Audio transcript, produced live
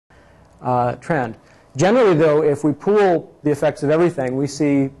trend. Generally, though, if we pool the effects of everything, we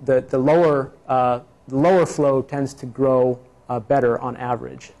see that the lower flow tends to grow better on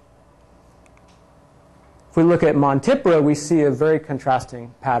average. If we look at Montipora, we see a very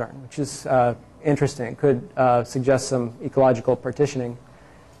contrasting pattern, which is interesting. It could suggest some ecological partitioning.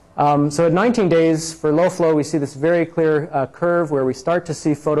 So at 19 days, for low flow, we see this very clear curve where we start to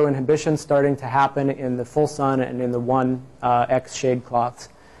see photoinhibition starting to happen in the full sun and in the 1x shade cloths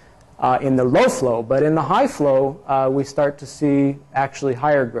in the low flow. But in the high flow, we start to see actually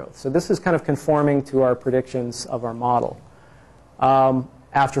higher growth. So this is kind of conforming to our predictions of our model.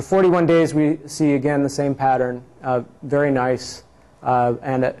 After 41 days, we see again the same pattern, very nice,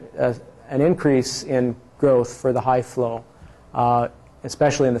 and an increase in growth for the high flow,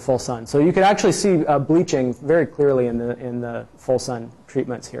 especially in the full sun. So you could actually see bleaching very clearly in the full sun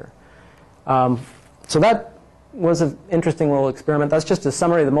treatments here. So that was an interesting little experiment. That's just a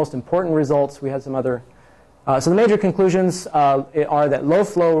summary of the most important results. We had some other. So the major conclusions are that low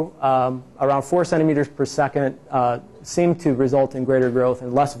flow, around 4 centimeters per second, seemed to result in greater growth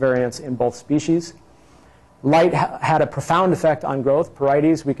and less variance in both species. Light had a profound effect on growth.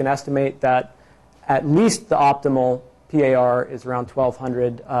 Parietes, we can estimate that at least the optimal PAR is around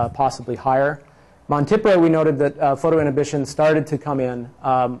 1200, possibly higher. Montipora, we noted that photoinhibition started to come in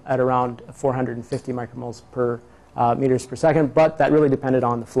at around 450 micromoles per meters per second, but that really depended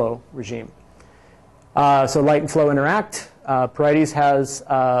on the flow regime. So light and flow interact. Parietes has,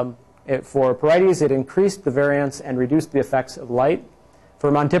 for parietes, it increased the variance and reduced the effects of light.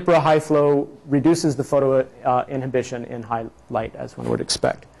 For Montipora, high flow reduces the photoinhibition in high light, as one would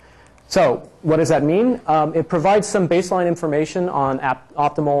expect. So what does that mean? It provides some baseline information on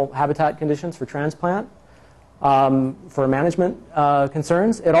optimal habitat conditions for transplant, for management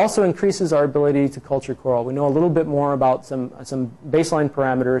concerns. It also increases our ability to culture coral. We know a little bit more about some baseline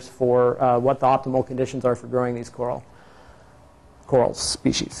parameters for what the optimal conditions are for growing these coral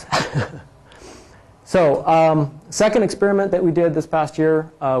species. So second experiment that we did this past year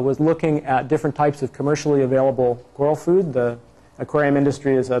was looking at different types of commercially available coral food. The aquarium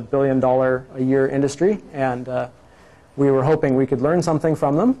industry is $1 billion a year industry, and we were hoping we could learn something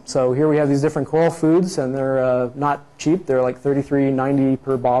from them. So here we have these different coral foods, and they're not cheap. They're like $33.90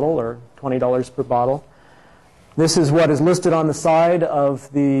 per bottle or $20 per bottle. This is what is listed on the side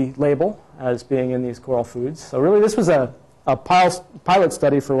of the label as being in these coral foods. So really this was a pilot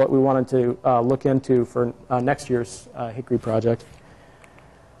study for what we wanted to look into for next year's Hickory project.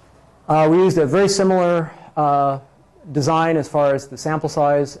 We used a very similar design as far as the sample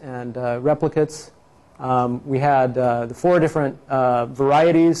size and replicates. We had the 4 different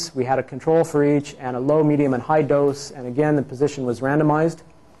varieties. We had a control for each and a low, medium, and high dose. And again, the position was randomized.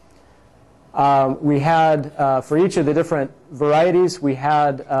 We had, for each of the different varieties, we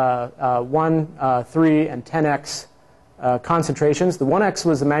had 1, 3, and 10x concentrations. The 1x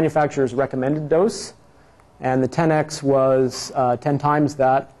was the manufacturer's recommended dose, and the 10x was 10 times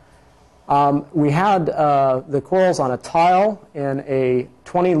that. We had the corals on a tile in a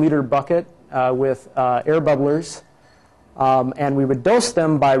 20-liter bucket with air bubblers, and we would dose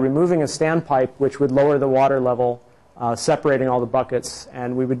them by removing a standpipe, which would lower the water level, separating all the buckets.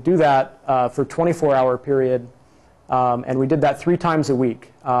 And we would do that for a 24-hour period, and we did that 3 times a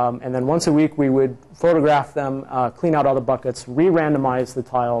week. And then once a week, we would photograph them, clean out all the buckets, re-randomize the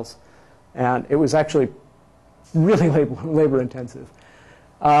tiles, and it was actually really labor-intensive.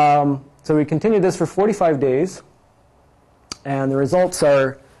 So we continued this for 45 days, and the results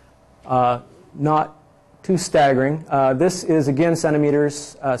are not too staggering. This is, again,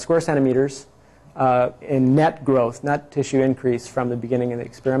 centimeters, square centimeters in net growth, net tissue increase from the beginning of the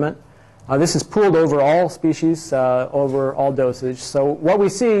experiment. This is pooled over all species, over all dosage. So what we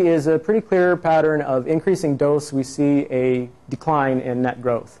see is a pretty clear pattern of increasing dose. We see a decline in net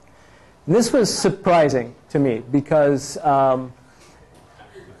growth. And this was surprising to me because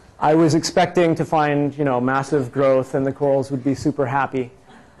I was expecting to find, massive growth and the corals would be super happy.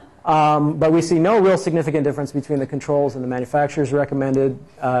 But we see no real significant difference between the controls and the manufacturer's recommended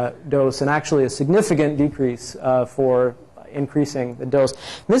dose, and actually a significant decrease for increasing the dose.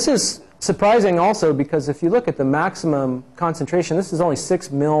 This is surprising also because if you look at the maximum concentration, this is only 6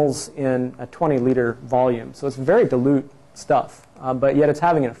 mils in a 20-liter volume. So it's very dilute stuff, but yet it's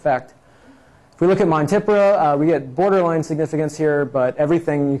having an effect. If we look at Montipora, we get borderline significance here, but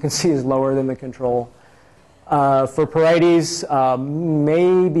everything you can see is lower than the control. For Parietes,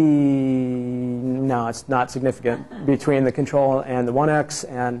 maybe, no, it's not significant between the control and the 1x,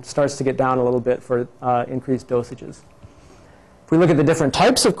 and starts to get down a little bit for increased dosages. If we look at the different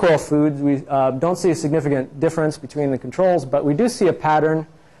types of coral foods, we don't see a significant difference between the controls, but we do see a pattern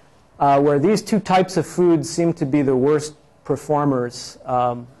where these two types of foods seem to be the worst performers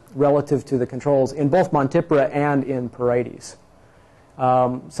relative to the controls in both Montipora and in Porites.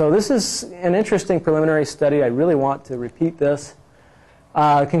 So this is an interesting preliminary study. I really want to repeat this.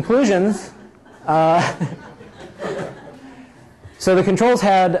 Conclusions. So the controls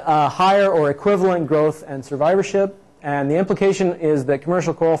had higher or equivalent growth and survivorship, and the implication is that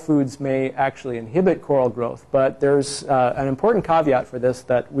commercial coral foods may actually inhibit coral growth. But there's an important caveat for this,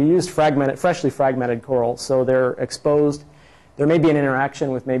 that we used freshly fragmented corals, so they're exposed. There may be an interaction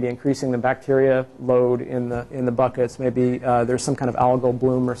with maybe increasing the bacteria load in the buckets. Maybe there's some kind of algal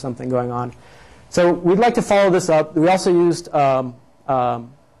bloom or something going on. So we'd like to follow this up. We also used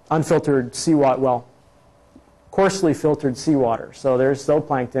unfiltered seawater, well, coarsely filtered seawater. So there's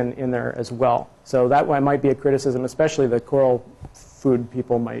zooplankton in there as well. So that might be a criticism, especially the coral food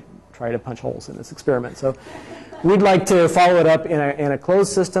people might try to punch holes in this experiment. So we'd like to follow it up in a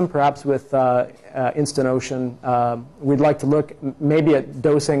closed system, perhaps with instant ocean. We'd like to look maybe at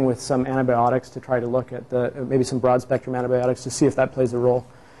dosing with some antibiotics to try to look at maybe some broad spectrum antibiotics to see if that plays a role,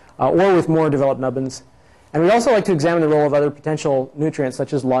 or with more developed nubbins. And we'd also like to examine the role of other potential nutrients,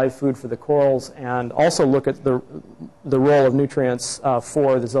 such as live food for the corals, and also look at the role of nutrients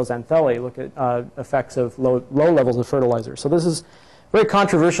for the zooxanthellae, look at effects of low levels of fertilizer. So this is a very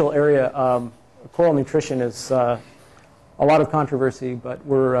controversial area. Coral nutrition is a lot of controversy, but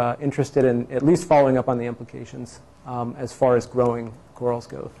we're interested in at least following up on the implications as far as growing corals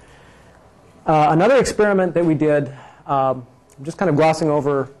go. Another experiment that we did, I'm just kind of glossing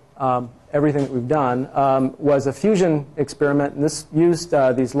over everything that we've done, was a fusion experiment. And this used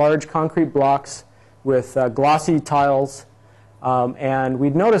these large concrete blocks with glossy tiles. And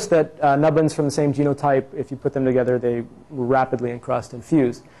we'd noticed that nubbins from the same genotype, if you put them together, they rapidly encrust and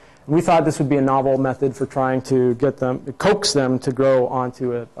fuse. And we thought this would be a novel method for trying to get them, coax them to grow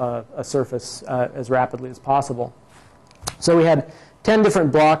onto a surface as rapidly as possible. So we had 10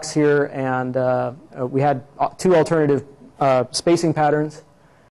 different blocks here, and we had 2 alternative spacing patterns.